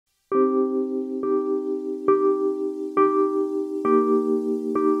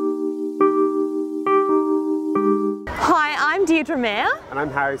Deirdre Mair. And I'm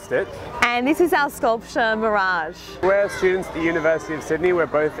Harry Stitt. And this is our sculpture, Mirage. We're students at the University of Sydney. We're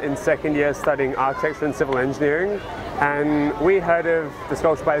both in second year studying architecture and civil engineering. And we heard of the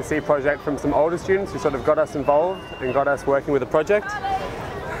Sculpture by the Sea project from some older students who sort of got us involved and got us working with the project.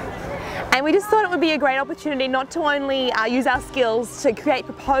 And we just thought it would be a great opportunity not to only use our skills to create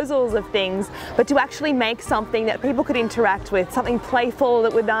proposals of things, but to actually make something that people could interact with, something playful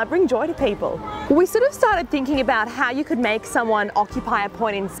that would bring joy to people. We sort of started thinking about how you could make someone occupy a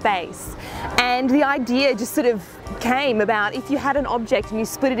point in space. And the idea just sort of came about if you had an object and you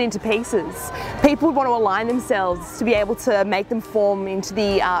split it into pieces, people would want to align themselves to be able to make them form into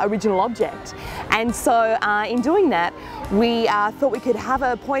the original object. And so in doing that, we thought we could have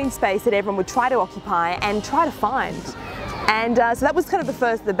a point in space that everyone would try to occupy and try to find. And so that was kind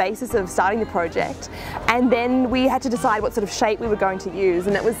of the basis of starting the project. And then we had to decide what sort of shape we were going to use,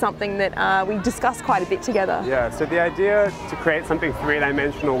 and it was something that we discussed quite a bit together. Yeah, so the idea to create something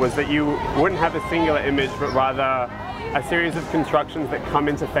three-dimensional was that you wouldn't have a singular image, but rather a series of constructions that come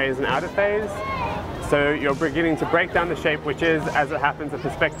into phase and out of phase. So you're beginning to break down the shape, which is, as it happens, a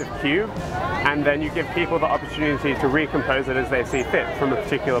perspective cube, and then you give people the opportunity to recompose it as they see fit from a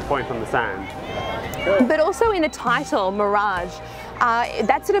particular point on the sand. But also in the title, Mirage,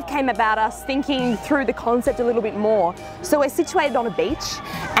 that sort of came about us thinking through the concept a little bit more. So we're situated on a beach,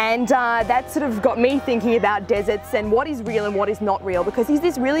 and that sort of got me thinking about deserts and what is real and what is not real, because is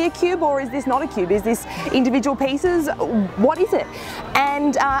this really a cube or is this not a cube? Is this individual pieces? What is it?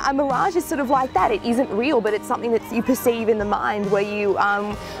 And a mirage is sort of like that. It isn't real, but it's something that you perceive in the mind where you,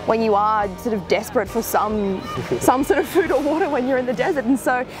 when you are sort of desperate for some sort of food or water when you're in the desert. And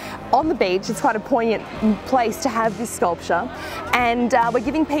so on the beach, it's quite a poignant place to have this sculpture. And we're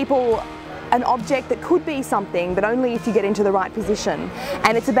giving people an object that could be something, but only if you get into the right position.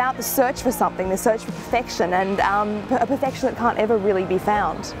 And it's about the search for something, the search for perfection, and a perfection that can't ever really be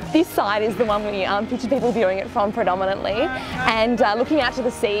found. This side is the one we picture people viewing it from predominantly, and looking out to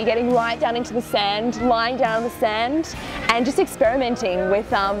the sea, getting right down into the sand, lying down on the sand, and just experimenting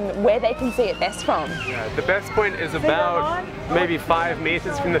with where they can see it best from. Yeah, the best point is about maybe 5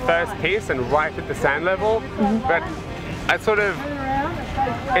 meters from the first piece and right at the sand level, but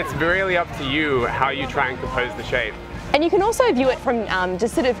it's really up to you how you try and compose the shape. And you can also view it from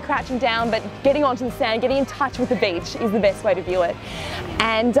just sort of crouching down, but getting onto the sand, getting in touch with the beach is the best way to view it.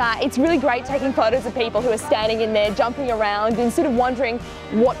 And it's really great taking photos of people who are standing in there, jumping around, and sort of wondering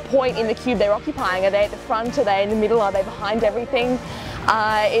what point in the cube they're occupying. Are they at the front? Are they in the middle? Are they behind everything?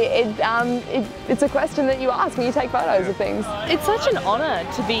 It's a question that you ask when you take photos of things. It's such an honour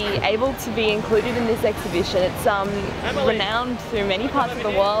to be able to be included in this exhibition. It's renowned through many parts of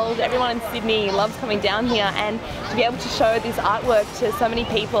the world. Everyone in Sydney loves coming down here, and to be able to show this artwork to so many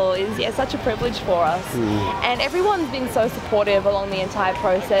people is such a privilege for us. And everyone's been so supportive along the entire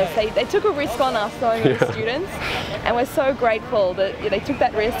process. They took a risk on us knowing we were students, and we're so grateful that they took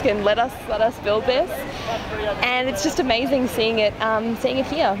that risk and let us build this. And it's just amazing seeing it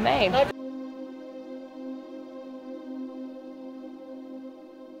here made.